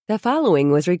The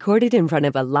following was recorded in front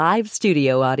of a live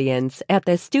studio audience at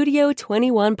the Studio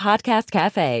 21 Podcast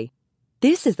Cafe.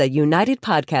 This is the United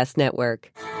Podcast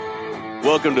Network.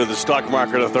 Welcome to the Stock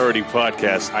Market Authority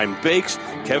Podcast. I'm Bakes,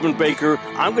 Kevin Baker.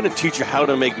 I'm going to teach you how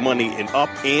to make money in up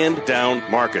and down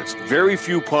markets. Very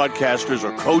few podcasters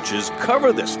or coaches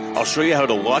cover this. I'll show you how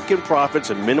to lock in profits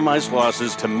and minimize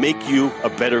losses to make you a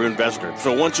better investor.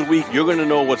 So once a week, you're going to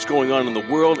know what's going on in the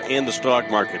world and the stock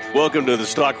market. Welcome to the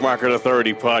Stock Market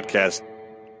Authority Podcast.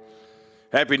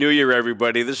 Happy New Year,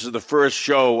 everybody. This is the first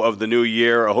show of the new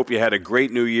year. I hope you had a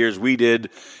great New Year's. We did.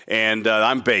 And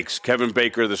I'm Bakes, Kevin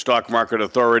Baker, the Stock Market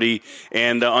Authority.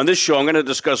 And on this show, I'm going to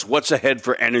discuss what's ahead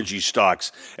for energy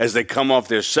stocks as they come off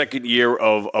their second year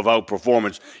of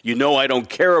outperformance. You know I don't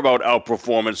care about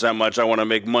outperformance that much. I want to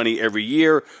make money every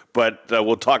year, but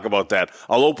we'll talk about that.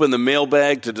 I'll open the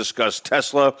mailbag to discuss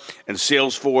Tesla and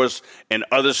Salesforce and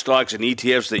other stocks and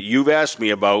ETFs that you've asked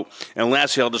me about. And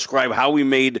lastly, I'll describe how we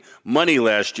made money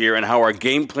last year and how our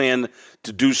game plan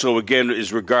to do so again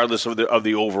is regardless of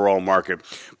the overall market.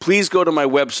 Please go to my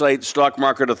website,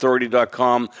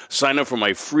 stockmarketauthority.com, sign up for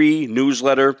my free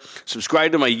newsletter,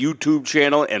 subscribe to my YouTube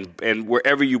channel and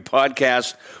wherever you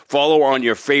podcast, follow on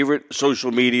your favorite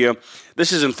social media.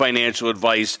 This isn't financial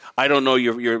advice. I don't know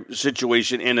your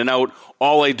situation in and out.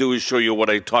 All I do is show you what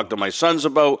I talk to my sons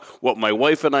about, what my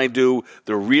wife and I do,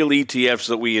 the real ETFs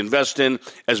that we invest in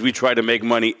as we try to make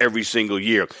money every single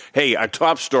year. Hey, our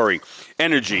top story,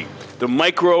 energy. The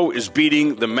micro is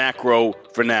beating the macro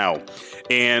for now.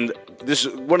 And this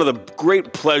is one of the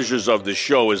great pleasures of the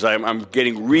show is I'm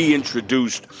getting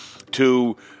reintroduced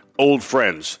to old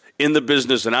friends in the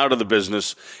business and out of the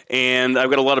business. And I've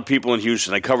got a lot of people in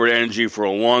Houston. I covered energy for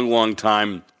a long, long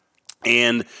time.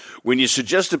 And when you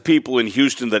suggest to people in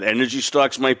Houston that energy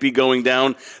stocks might be going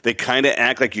down, they kind of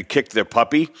act like you kicked their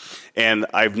puppy. And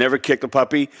I've never kicked a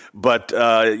puppy, but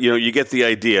you get the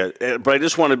idea. But I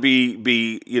just want to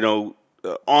be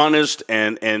honest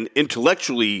and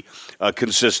intellectually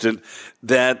consistent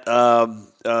that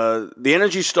the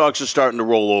energy stocks are starting to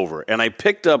roll over. And I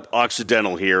picked up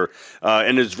Occidental here,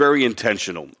 and it's very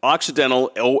intentional. Occidental,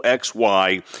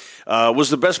 OXY, was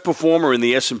the best performer in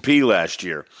the S&P last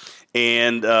year.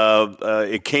 And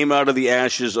it came out of the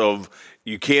ashes of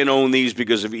you can't own these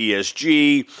because of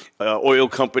ESG, oil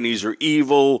companies are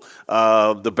evil,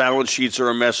 the balance sheets are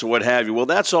a mess, or what have you. Well,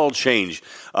 that's all changed.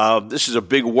 This is a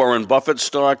big Warren Buffett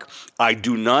stock. I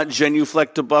do not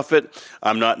genuflect to Buffett.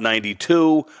 I'm not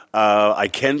 92. I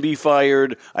can be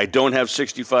fired. I don't have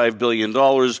 $65 billion.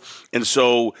 And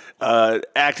so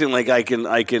acting like I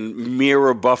can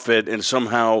mirror Buffett and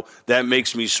somehow that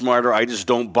makes me smarter, I just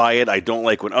don't buy it. I don't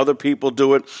like when other people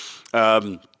do it.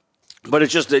 But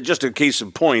it's just a case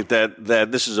in point that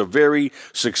this is a very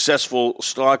successful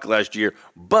stock last year,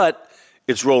 but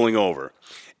it's rolling over.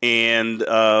 And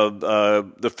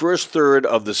the first third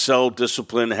of the sell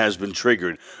discipline has been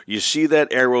triggered. You see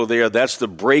that arrow there? That's the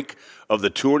break of the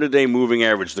 200-day moving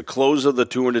average, the close of the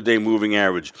 200-day moving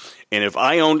average. And if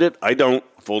I owned it, I don't,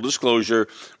 full disclosure,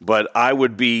 but I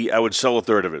would sell a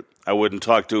third of it. I wouldn't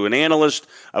talk to an analyst.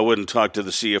 I wouldn't talk to the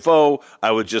CFO.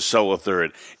 I would just sell a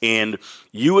third. And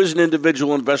you as an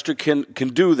individual investor can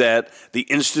do that. The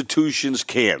institutions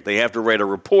can't. They have to write a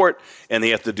report, and they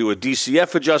have to do a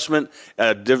DCF adjustment,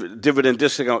 a dividend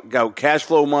discount cash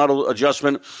flow model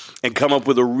adjustment, and come up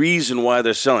with a reason why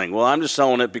they're selling. Well, I'm just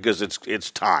selling it because it's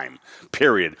time,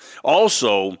 period.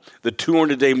 Also, the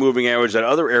 200-day moving average, that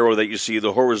other arrow that you see,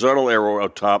 the horizontal arrow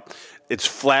up top, it's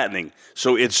flattening.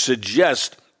 So it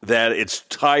suggests that it's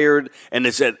tired and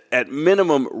it's at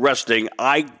minimum resting.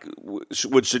 I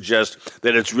would suggest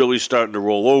that it's really starting to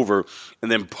roll over.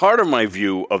 And then part of my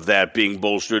view of that being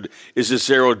bolstered is this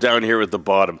arrow down here at the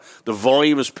bottom. The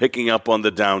volume is picking up on the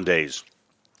down days.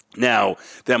 Now,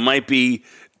 that might be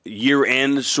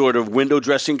year-end sort of window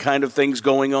dressing kind of things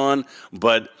going on,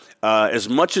 but as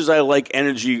much as I like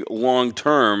energy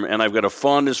long-term, and I've got a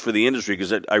fondness for the industry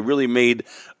because I really made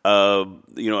a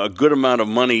good amount of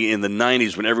money in the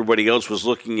 90s when everybody else was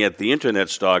looking at the internet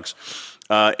stocks,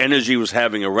 energy was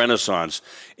having a renaissance.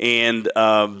 And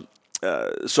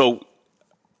so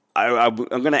I'm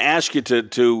going to ask you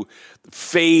to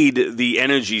fade the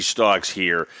energy stocks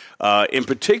here. In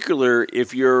particular,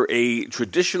 if you're a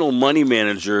traditional money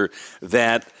manager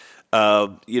that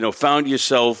found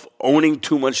yourself owning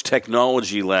too much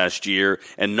technology last year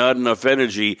and not enough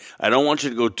energy, I don't want you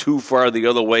to go too far the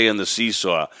other way in the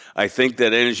seesaw. I think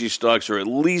that energy stocks are at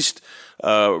least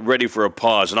ready for a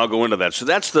pause, and I'll go into that. So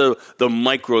that's the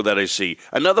micro that I see.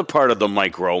 Another part of the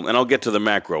micro, and I'll get to the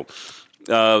macro.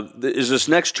 is this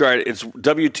next chart. It's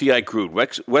WTI crude,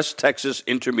 West Texas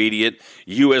Intermediate,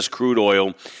 U.S. crude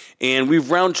oil, and we've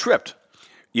round-tripped.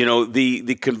 You know,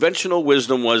 the conventional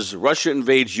wisdom was Russia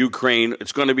invades Ukraine.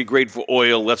 It's going to be great for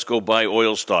oil. Let's go buy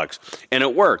oil stocks. And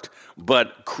it worked.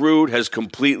 But crude has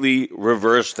completely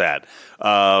reversed that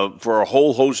for a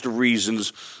whole host of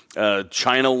reasons.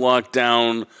 China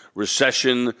lockdown,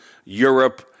 recession,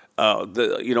 Europe,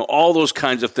 all those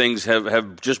kinds of things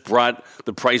have just brought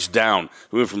the price down.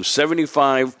 We went from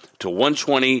 75 to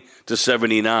 120 to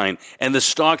 79, and the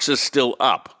stocks are still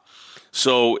up.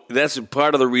 So that's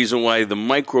part of the reason why the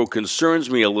micro concerns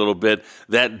me a little bit.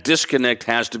 That disconnect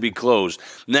has to be closed.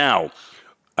 Now,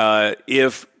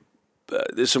 if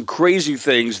there's some crazy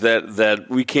things that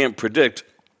we can't predict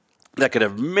that could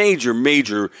have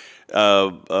major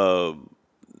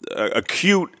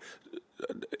acute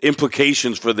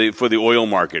implications for the oil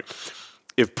market.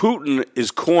 If Putin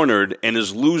is cornered and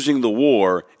is losing the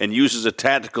war and uses a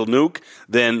tactical nuke,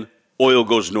 then oil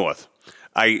goes north.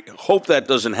 I hope that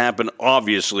doesn't happen,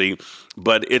 obviously,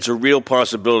 but it's a real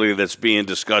possibility that's being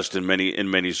discussed in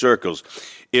many circles.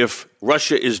 If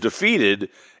Russia is defeated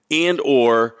and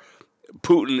or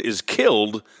Putin is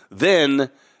killed, then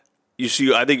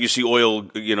I think you see oil,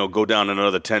 go down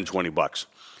another $10-20.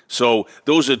 So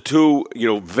those are two,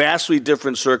 vastly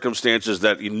different circumstances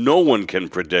that no one can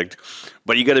predict,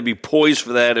 but you got to be poised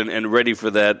for that and ready for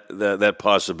that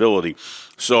possibility.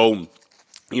 So,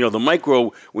 the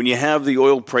micro, when you have the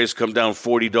oil price come down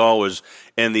 $40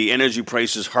 and the energy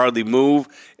prices hardly move,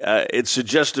 it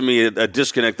suggests to me a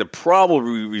disconnect that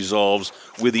probably resolves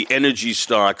with the energy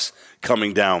stocks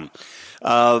coming down.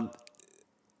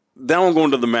 Now I'm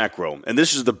going to the macro, and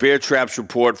this is the Bear Traps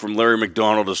report from Larry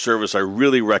McDonald, a service I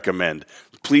really recommend.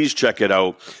 Please check it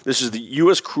out. This is the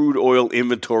U.S. crude oil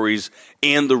inventories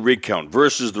and the rig count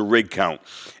versus the rig count.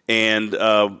 And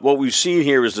what we've seen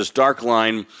here is this dark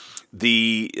line.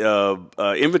 The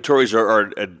inventories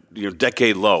are at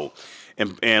decade low,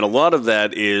 and a lot of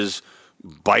that is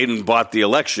Biden bought the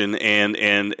election and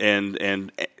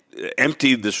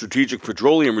emptied the strategic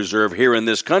petroleum reserve here in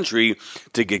this country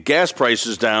to get gas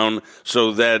prices down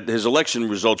so that his election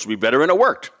results would be better, and it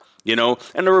worked.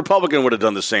 And the Republican would have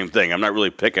done the same thing. I'm not really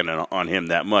picking on him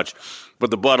that much,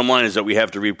 but the bottom line is that we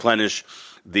have to replenish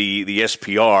the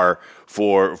SPR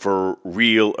for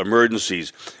real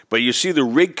emergencies. But you see the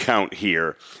rig count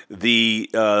here.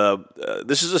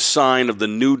 This is a sign of the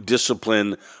new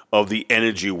discipline of the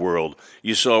energy world.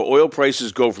 You saw oil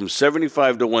prices go from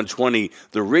 75 to 120.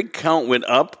 The rig count went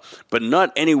up, but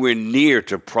not anywhere near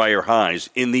to prior highs.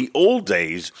 In the old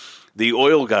days, the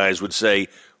oil guys would say,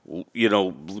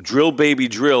 drill, baby,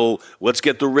 drill. Let's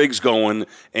get the rigs going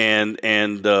and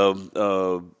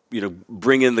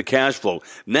bring in the cash flow.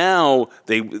 Now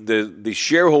the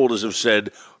shareholders have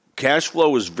said cash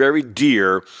flow is very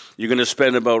dear. You're going to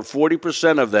spend about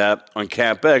 40% of that on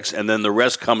CapEx, and then the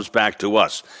rest comes back to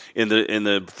us in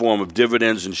the form of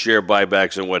dividends and share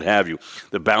buybacks and what have you.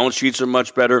 The balance sheets are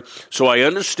much better. So I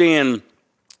understand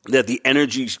that the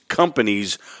energy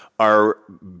companies are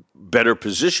better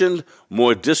positioned,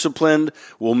 more disciplined,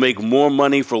 will make more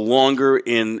money for longer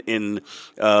in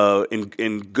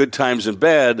good times and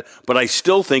bad. But I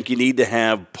still think you need to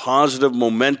have positive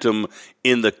momentum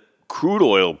in the crude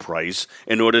oil price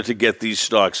in order to get these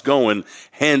stocks going.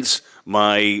 Hence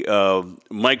my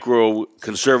micro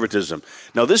conservatism.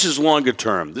 Now this is longer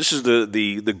term. This is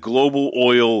the global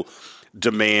oil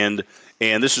demand.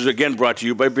 And this is, again, brought to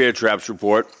you by Bear Traps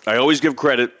Report. I always give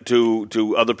credit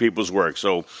to other people's work.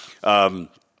 So, and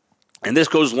this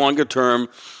goes longer term,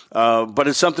 but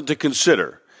it's something to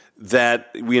consider.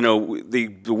 That,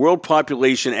 the world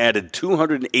population added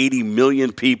 280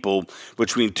 million people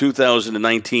between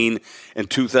 2019 and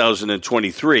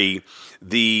 2023.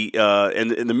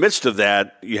 And in the midst of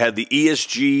that, you had the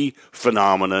ESG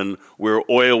phenomenon where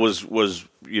oil was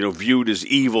viewed as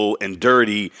evil and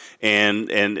dirty, and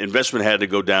investment had to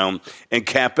go down, and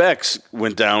CapEx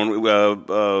went down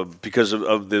because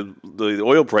of the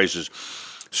oil prices.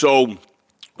 So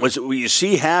what you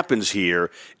see happens here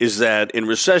is that in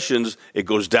recessions, it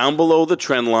goes down below the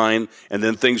trend line, and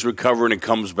then things recover and it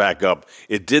comes back up.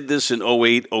 It did this in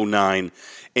 08, 09.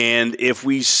 And if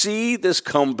we see this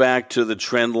come back to the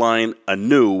trend line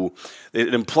anew,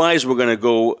 it implies we're going to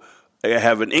go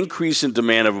have an increase in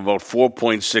demand of about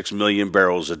 4.6 million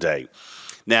barrels a day.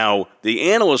 Now,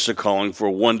 the analysts are calling for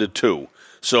 1 to 2.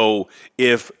 So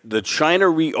if the China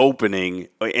reopening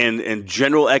and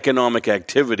general economic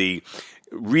activity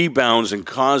rebounds and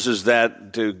causes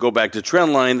that to go back to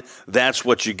trend line, that's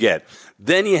what you get.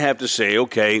 Then you have to say,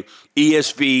 okay,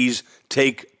 ESVs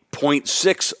take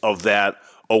 0.6 of that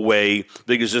away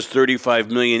because there's 35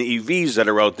 million EVs that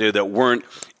are out there that weren't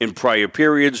in prior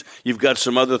periods. You've got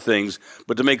some other things.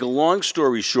 But to make a long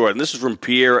story short, and this is from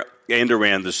Pierre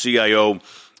Andorand, the CIO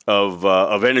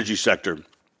of Energy Sector,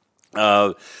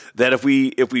 that if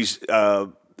we've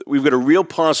got a real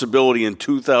possibility in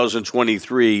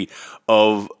 2023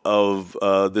 of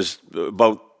this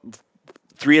about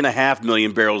 3.5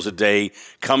 million barrels a day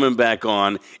coming back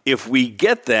on. If we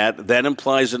get that, that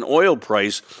implies an oil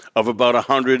price of about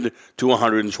 $100 to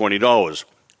 $120,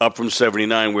 up from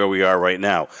 79 where we are right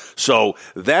now. So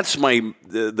that's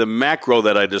the macro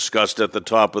that I discussed at the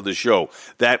top of the show.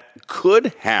 That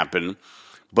could happen,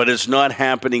 but it's not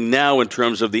happening now in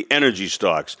terms of the energy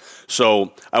stocks.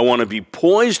 So I want to be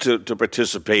poised to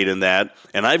participate in that,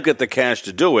 and I've got the cash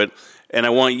to do it. And I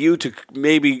want you to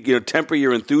maybe temper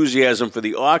your enthusiasm for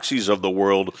the Oxys of the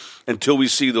world until we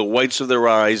see the whites of their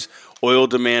eyes, oil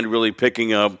demand really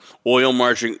picking up, oil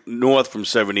marching north from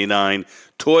 79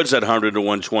 towards that 100 to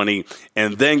 120,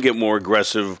 and then get more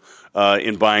aggressive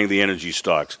in buying the energy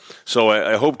stocks. So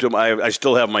I hope I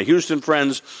still have my Houston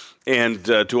friends, and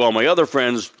to all my other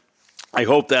friends, I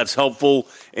hope that's helpful.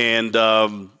 And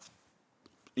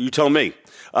you tell me.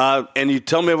 And you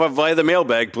tell me via the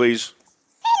mailbag, please.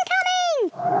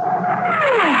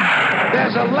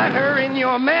 There's a letter in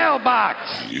your mailbox.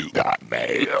 You got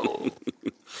mail.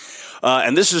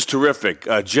 And this is terrific.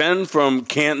 Jen from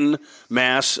Canton,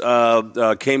 Mass,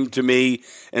 came to me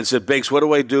and said, Bakes, what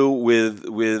do I do with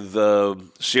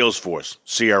Salesforce,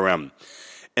 CRM?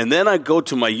 And then I go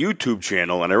to my YouTube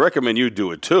channel, and I recommend you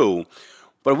do it too.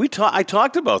 But I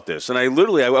talked about this, and I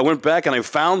went back and I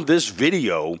found this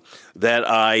video that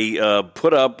I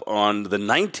put up on the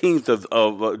 19th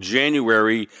of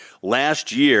January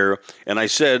last year, and I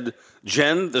said,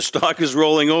 Jen, the stock is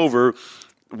rolling over.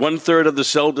 1/3 of the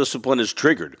sell discipline is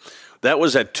triggered. That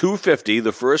was at 250,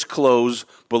 the first close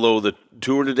below the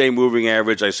 200-day moving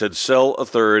average. I said sell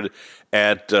 1/3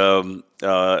 at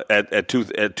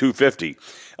 250.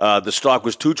 The stock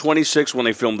was 226 when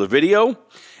I filmed the video.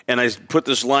 And I put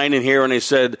this line in here, and I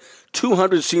said,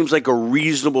 200 seems like a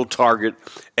reasonable target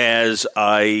as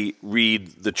I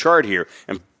read the chart here.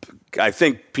 And I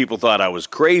think people thought I was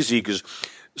crazy because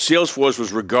Salesforce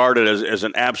was regarded as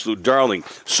an absolute darling.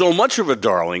 So much of a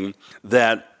darling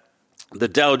that the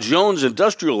Dow Jones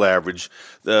Industrial Average,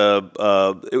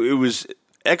 Exxon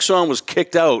was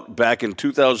kicked out back in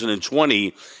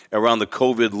 2020 around the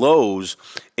COVID lows,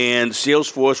 and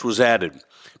Salesforce was added.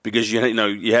 Because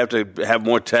you have to have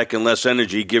more tech and less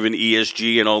energy given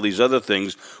ESG and all these other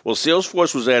things. Well,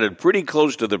 Salesforce was added pretty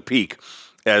close to the peak,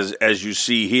 as you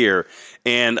see here.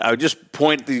 And I would just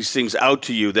point these things out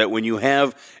to you that when you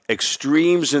have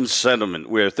extremes in sentiment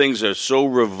where things are so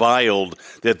reviled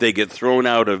that they get thrown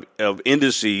out of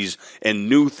indices and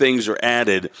new things are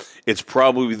added, it's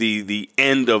probably the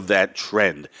end of that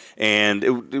trend. And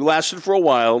it lasted for a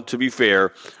while, to be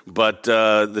fair, but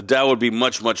the Dow would be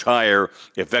much, much higher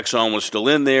if Exxon was still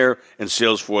in there and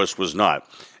Salesforce was not.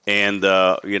 And,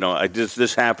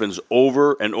 this happens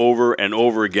over and over and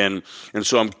over again. And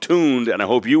so I'm tuned, and I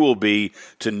hope you will be,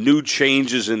 to new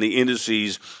changes in the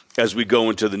indices as we go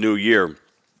into the new year.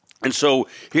 And so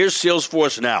here's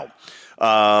Salesforce now.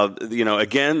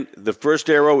 Again, the first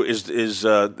arrow is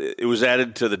it was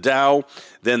added to the Dow.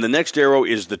 Then the next arrow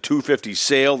is the 250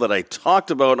 sale that I talked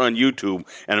about on YouTube,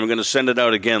 and I'm going to send it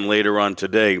out again later on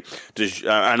today.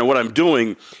 I know what I'm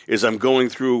doing is I'm going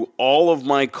through all of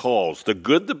my calls, the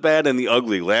good, the bad, and the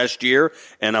ugly last year,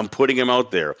 and I'm putting them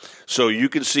out there. So you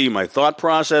can see my thought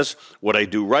process, what I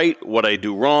do right, what I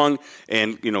do wrong,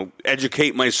 and,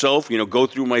 educate myself, go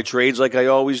through my trades like I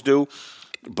always do.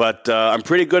 But I'm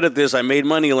pretty good at this. I made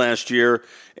money last year,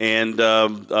 and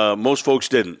most folks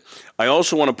didn't. I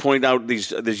also want to point out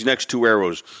these next two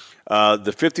arrows.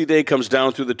 The 50-day comes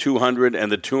down through the 200,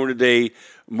 and the 200-day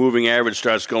moving average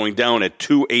starts going down at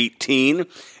 218.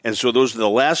 And so those are the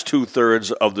last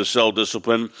 2/3 of the sell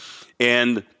discipline.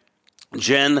 And,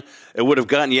 Jen, it would have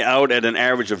gotten you out at an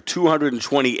average of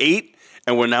 228,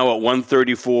 and we're now at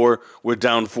 134. We're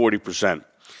down 40%.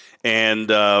 And,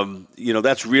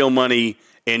 that's real money.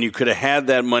 And you could have had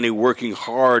that money working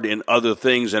hard in other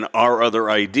things and our other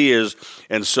ideas.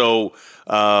 And so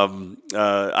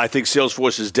I think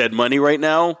Salesforce is dead money right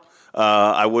now.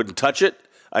 I wouldn't touch it.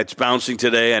 It's bouncing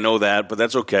today. I know that, but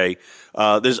that's okay.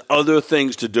 There's other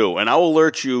things to do. And I'll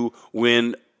alert you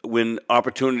when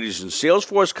opportunities in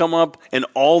Salesforce come up and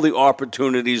all the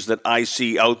opportunities that I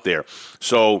see out there.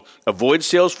 So avoid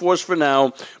Salesforce for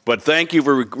now, but thank you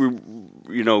for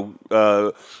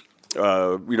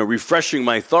refreshing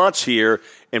my thoughts here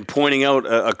and pointing out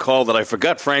a call that I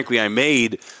forgot, frankly, I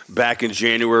made back in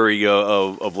January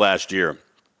of last year.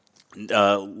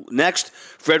 Next,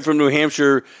 Fred from New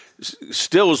Hampshire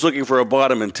still is looking for a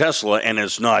bottom in Tesla, and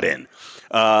it's not in.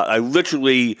 I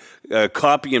literally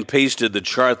copy and pasted the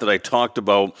chart that I talked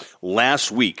about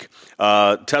last week.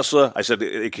 Tesla, I said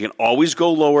it can always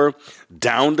go lower.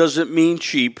 Down doesn't mean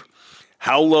cheap.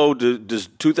 How low does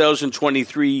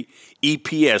 2023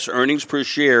 EPS, earnings per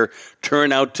share,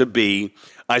 turn out to be?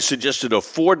 I suggested a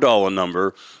 $4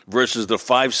 number versus the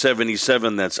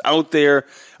 $5.77 that's out there,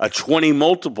 a 20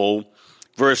 multiple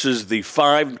versus the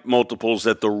 5 multiples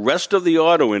that the rest of the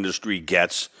auto industry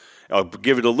gets. I'll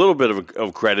give it a little bit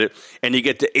of credit, and you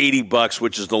get to $80,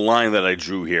 which is the line that I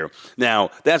drew here.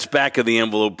 Now, that's back of the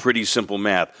envelope, pretty simple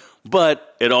math,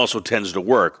 but it also tends to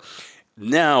work.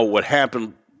 Now, what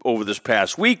happened over this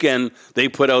past weekend, they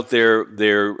put out their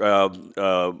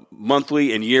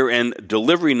monthly and year-end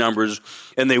delivery numbers,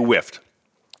 and they whiffed.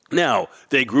 Now,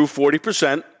 they grew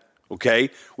 40%,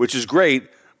 okay, which is great,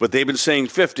 but they've been saying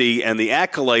 50, and the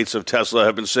acolytes of Tesla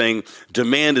have been saying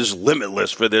demand is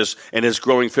limitless for this, and it's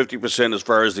growing 50% as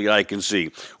far as the eye can see.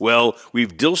 Well,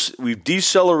 we've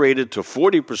decelerated to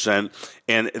 40%,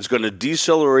 and it's going to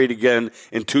decelerate again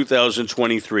in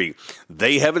 2023.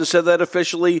 They haven't said that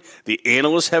officially. The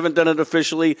analysts haven't done it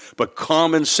officially, but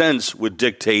common sense would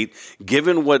dictate,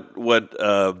 given what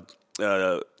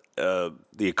the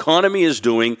economy is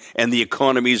doing and the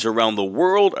economies around the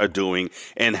world are doing,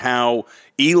 and how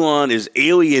Elon is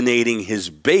alienating his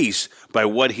base by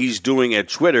what he's doing at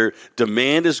Twitter,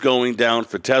 demand is going down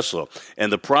for Tesla.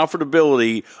 And the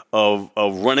profitability of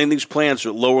running these plants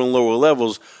at lower and lower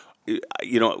levels,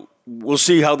 we'll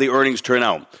see how the earnings turn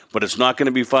out. But it's not going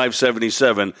to be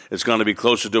 577. It's going to be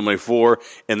closer to my 4,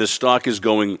 and the stock is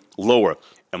going lower.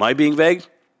 Am I being vague?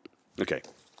 Okay.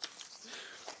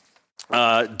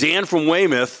 Dan from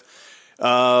Weymouth,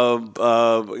 I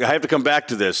have to come back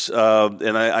to this,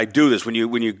 and I do this. When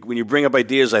you bring up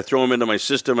ideas, I throw them into my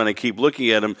system, and I keep looking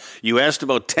at them. You asked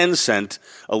about Tencent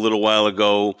a little while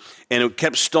ago, and it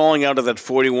kept stalling out of that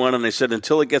 41, and I said,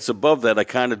 until it gets above that, I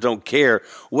kind of don't care.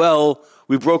 Well,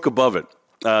 we broke above it.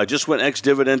 Just went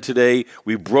ex-dividend today.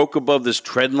 We broke above this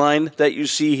trend line that you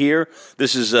see here.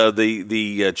 This is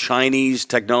the Chinese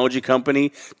technology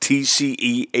company.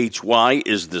 TCEHY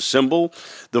is the symbol.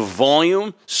 The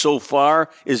volume so far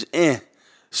is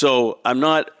So I'm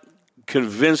not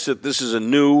convinced that this is a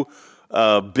new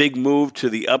big move to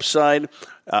the upside.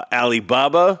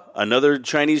 Alibaba, another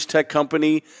Chinese tech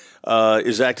company,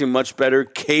 is acting much better.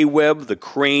 KWeb, the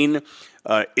Crane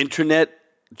Internet,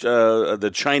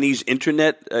 the Chinese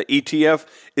Internet ETF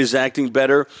is acting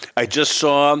better. I just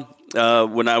saw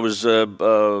when I was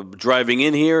driving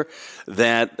in here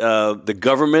that the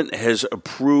government has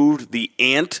approved the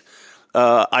Ant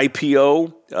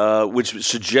IPO, which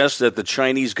suggests that the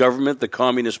Chinese government, the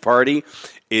Communist Party,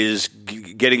 is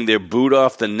getting their boot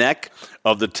off the neck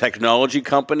of the technology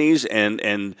companies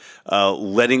and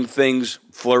letting things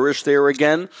flourish there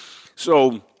again.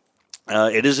 So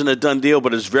it isn't a done deal,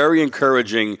 but it's very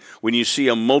encouraging when you see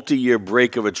a multi-year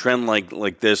break of a trend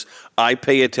like this. I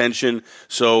pay attention,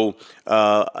 so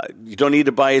you don't need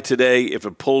to buy it today. If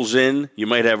it pulls in, you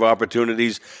might have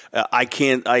opportunities. I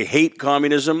hate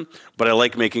communism, but I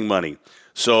like making money.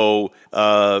 So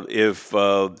if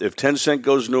Tencent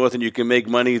goes north and you can make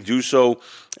money, do so.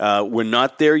 We're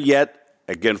not there yet.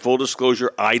 Again, full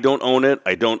disclosure, I don't own it.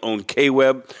 I don't own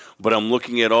KWeb, but I'm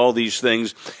looking at all these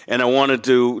things. And I wanted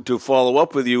to follow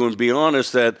up with you and be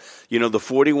honest that, the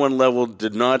 41 level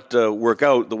did not work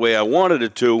out the way I wanted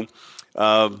it to.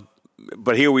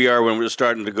 But here we are when we're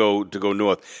starting to go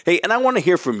north. Hey, and I want to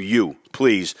hear from you,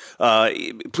 please.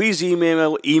 Please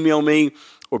email me.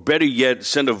 Or better yet,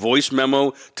 send a voice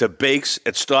memo to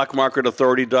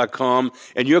bakes@stockmarketauthority.com.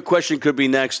 And your question could be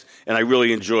next, and I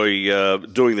really enjoy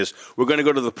doing this. We're going to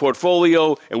go to the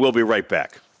portfolio, and we'll be right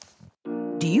back.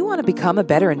 Do you want to become a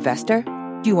better investor?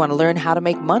 Do you want to learn how to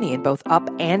make money in both up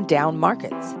and down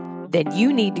markets? Then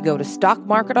you need to go to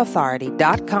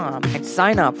stockmarketauthority.com and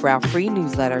sign up for our free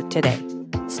newsletter today.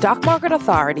 Stock Market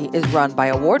Authority is run by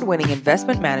award-winning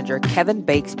investment manager Kevin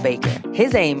Bakes Baker.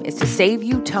 His aim is to save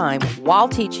you time while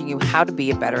teaching you how to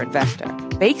be a better investor.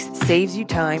 Bakes saves you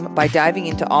time by diving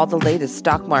into all the latest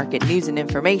stock market news and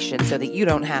information so that you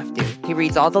don't have to. He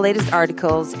reads all the latest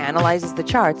articles, analyzes the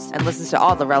charts, and listens to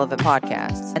all the relevant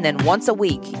podcasts. And then once a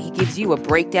week, he gives you a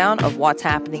breakdown of what's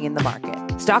happening in the market.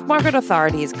 Stock Market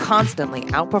Authority is constantly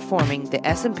outperforming the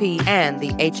S&P and the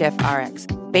HFRX.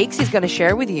 Bakes is going to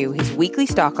share with you his weekly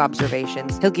stock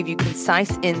observations. He'll give you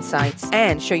concise insights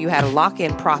and show you how to lock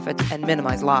in profits and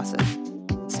minimize losses.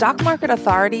 Stock Market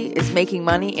Authority is making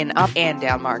money in up and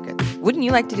down markets. Wouldn't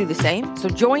you like to do the same? So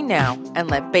join now and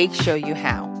let Bakes show you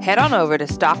how. Head on over to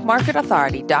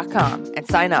stockmarketauthority.com and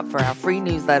sign up for our free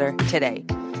newsletter today.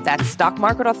 That's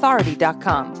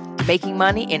stockmarketauthority.com, making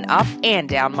money in up and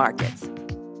down markets.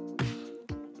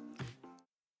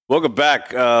 Welcome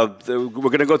back. We're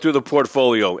going to go through the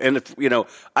portfolio. And,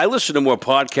 I listen to more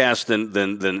podcasts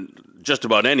than just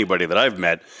about anybody that I've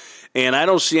met. And I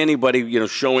don't see anybody,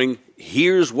 showing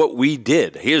here's what we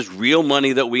did. Here's real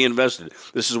money that we invested.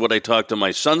 This is what I talked to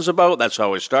my sons about. That's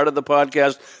how I started the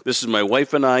podcast. This is my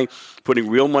wife and I putting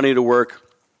real money to work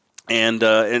and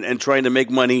trying to make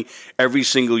money every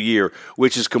single year,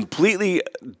 which is completely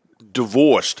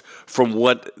divorced from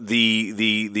what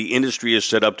the industry is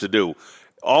set up to do.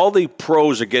 All the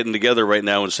pros are getting together right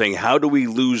now and saying, how do we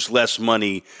lose less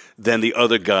money than the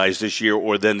other guys this year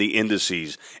or than the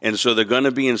indices? And so they're going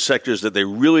to be in sectors that they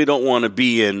really don't want to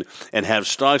be in and have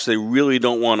stocks they really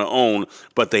don't want to own,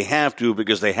 but they have to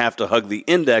because they have to hug the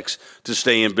index to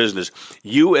stay in business.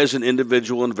 You as an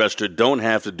individual investor don't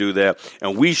have to do that,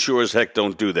 and we sure as heck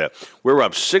don't do that. We're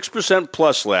up 6%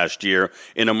 plus last year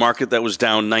in a market that was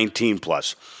down 19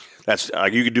 plus. That's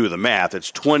you can do the math.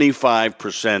 It's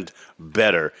 25%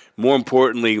 better. More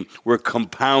importantly, we're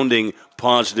compounding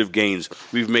positive gains.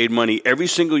 We've made money every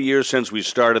single year since we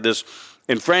started this.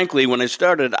 And frankly, when I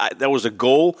started, that was a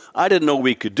goal. I didn't know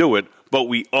we could do it, but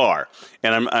we are.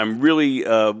 And I'm really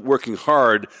working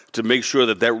hard to make sure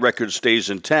that record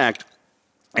stays intact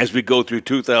as we go through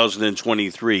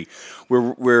 2023.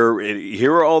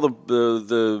 Here are all the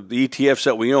ETFs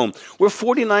that we own. We're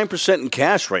 49% in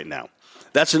cash right now.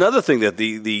 That's another thing that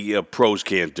the pros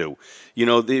can't do.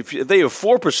 If they have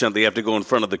 4%, they have to go in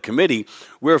front of the committee.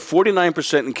 We're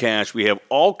 49% in cash. We have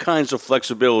all kinds of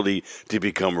flexibility to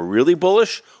become really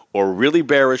bullish or really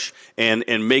bearish and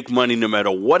make money no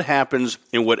matter what happens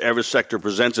in whatever sector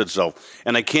presents itself.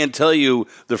 And I can't tell you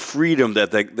the freedom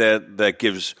that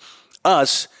gives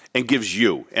us and gives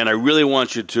you. And I really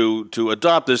want you to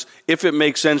adopt this if it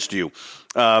makes sense to you.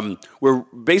 We're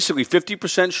basically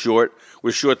 50% short.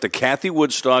 We're short the Cathie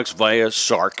Wood stocks via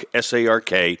SARK,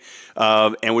 S-A-R-K,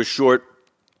 and we're short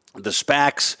the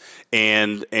SPACs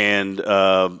and the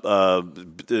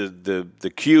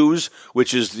Qs,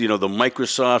 which is the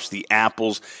Microsofts, the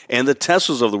Apples, and the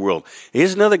Teslas of the world.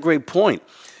 Here's another great point.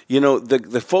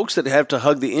 The folks that have to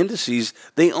hug the indices,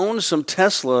 they own some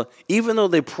Tesla, even though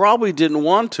they probably didn't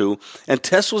want to, and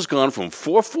Tesla's gone from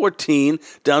 414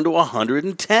 down to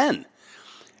 110.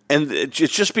 And it's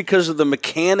just because of the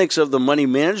mechanics of the money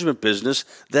management business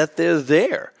that they're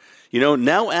there.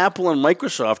 Now Apple and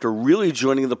Microsoft are really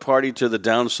joining the party to the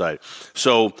downside.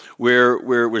 So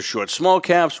we're short small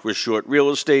caps, we're short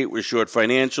real estate, we're short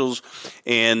financials,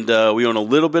 and we own a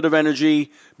little bit of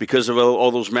energy because of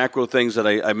all those macro things that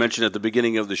I mentioned at the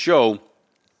beginning of the show.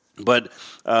 But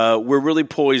we're really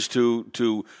poised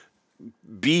to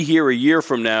be here a year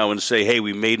from now and say, hey,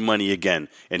 we made money again,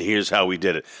 and here's how we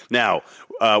did it. Now,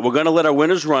 we're going to let our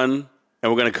winners run,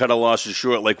 and we're going to cut our losses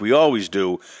short like we always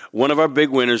do. One of our big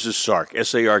winners is SARK,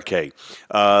 S-A-R-K.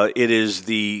 It is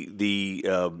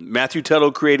the Matthew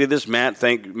Tuttle created this.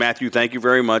 Matthew, thank you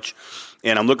very much,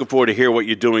 and I'm looking forward to hear what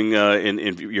you're doing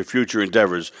in your future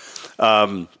endeavors.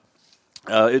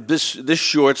 This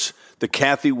shorts the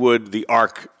Cathie Wood, the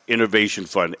ARK Innovation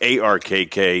Fund,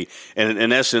 ARKK, and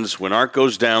in essence, when ARK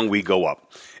goes down, we go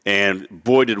up. And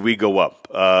boy, did we go up.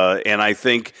 And I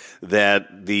think that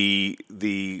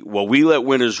while we let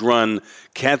winners run,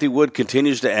 Cathie Wood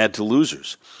continues to add to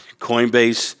losers.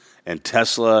 Coinbase and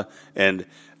Tesla and,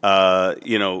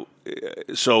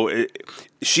 so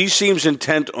she seems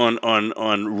intent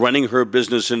on running her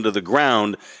business into the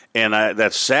ground, and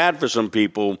that's sad for some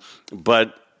people,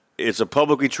 but it's a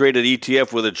publicly traded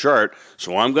ETF with a chart,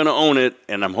 so I'm going to own it,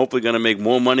 and I'm hopefully going to make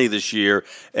more money this year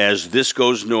as this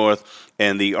goes north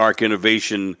and the ARK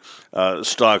Innovation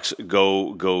stocks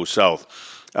go south.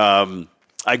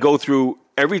 I go through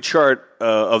every chart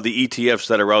of the ETFs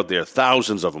that are out there,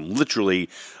 thousands of them, literally.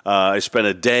 I spent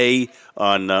a day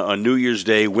on New Year's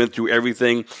Day, went through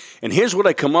everything, and here's what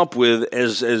I come up with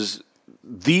as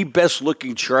the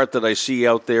best-looking chart that I see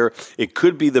out there. It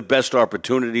could be the best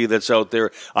opportunity that's out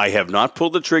there. I have not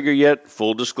pulled the trigger yet,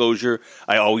 full disclosure.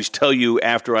 I always tell you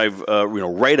after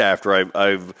right after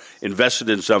I've invested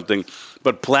in something.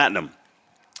 But platinum,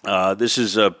 this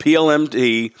is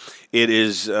PLMT. It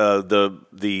is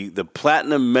the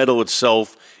platinum metal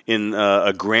itself in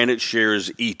a Granite Shares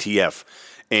ETF.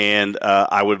 And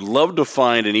I would love to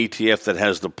find an ETF that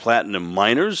has the platinum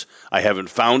miners. I haven't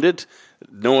found it.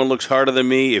 No one looks harder than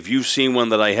me. If you've seen one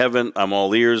that I haven't, I'm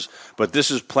all ears. But this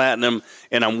is platinum,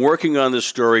 and I'm working on this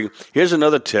story. Here's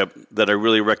another tip that I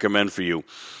really recommend for you.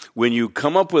 When you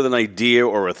come up with an idea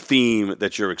or a theme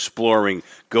that you're exploring,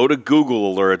 go to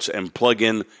Google Alerts and plug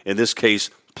in this case,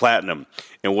 platinum.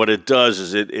 And what it does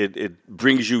is it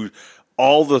brings you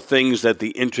all the things that the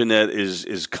internet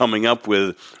is coming up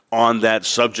with on that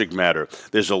subject matter.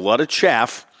 There's a lot of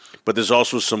chaff, but there's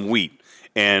also some wheat.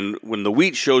 And when the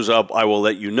wheat shows up, I will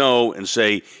let you know and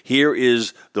say, here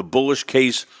is the bullish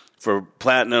case for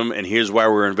platinum, and here's why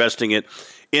we're investing in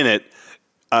it.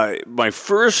 My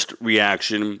first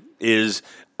reaction is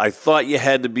I thought you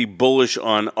had to be bullish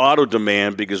on auto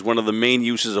demand because one of the main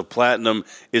uses of platinum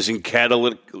is in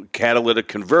catalytic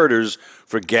converters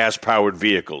for gas-powered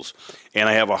vehicles. And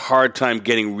I have a hard time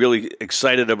getting really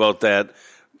excited about that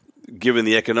given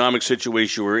the economic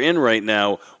situation we're in right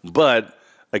now. But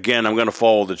again, I'm going to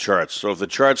follow the charts. So if the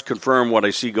charts confirm what I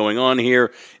see going on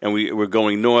here and we're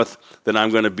going north, then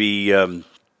I'm going to be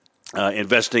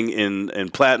investing in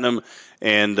platinum,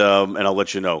 and I'll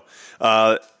let you know.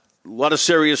 A lot of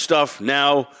serious stuff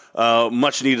now,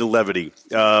 much needed levity.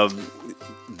 Go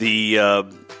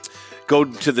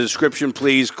to the description,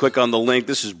 please. Click on the link.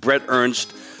 This is Brett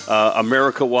Ernst,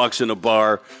 America Walks in a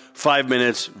Bar. 5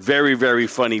 minutes, very, very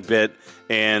funny bit,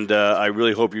 and I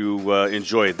really hope you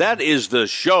enjoy it. That is the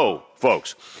show,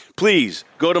 folks. Please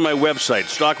go to my website,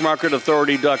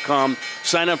 stockmarketauthority.com.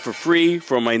 Sign up for free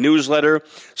for my newsletter.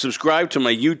 Subscribe to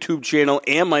my YouTube channel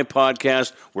and my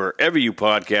podcast, wherever you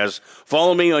podcast.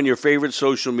 Follow me on your favorite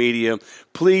social media.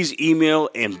 Please email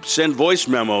and send voice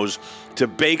memos to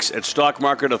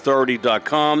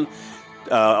bakes@stockmarketauthority.com.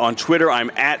 On Twitter,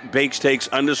 I'm at BakesTakes_.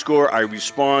 I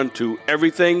respond to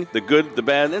everything, the good, the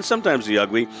bad, and sometimes the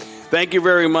ugly. Thank you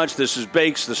very much. This is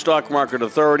Bakes, the Stock Market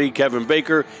Authority, Kevin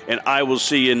Baker, and I will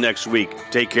see you next week.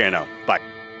 Take care now. Bye.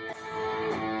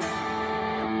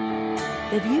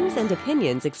 The views and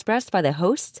opinions expressed by the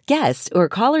hosts, guests, or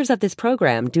callers of this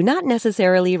program do not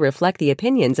necessarily reflect the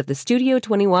opinions of the Studio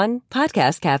 21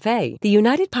 Podcast Cafe, the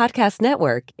United Podcast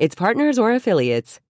Network, its partners, or affiliates.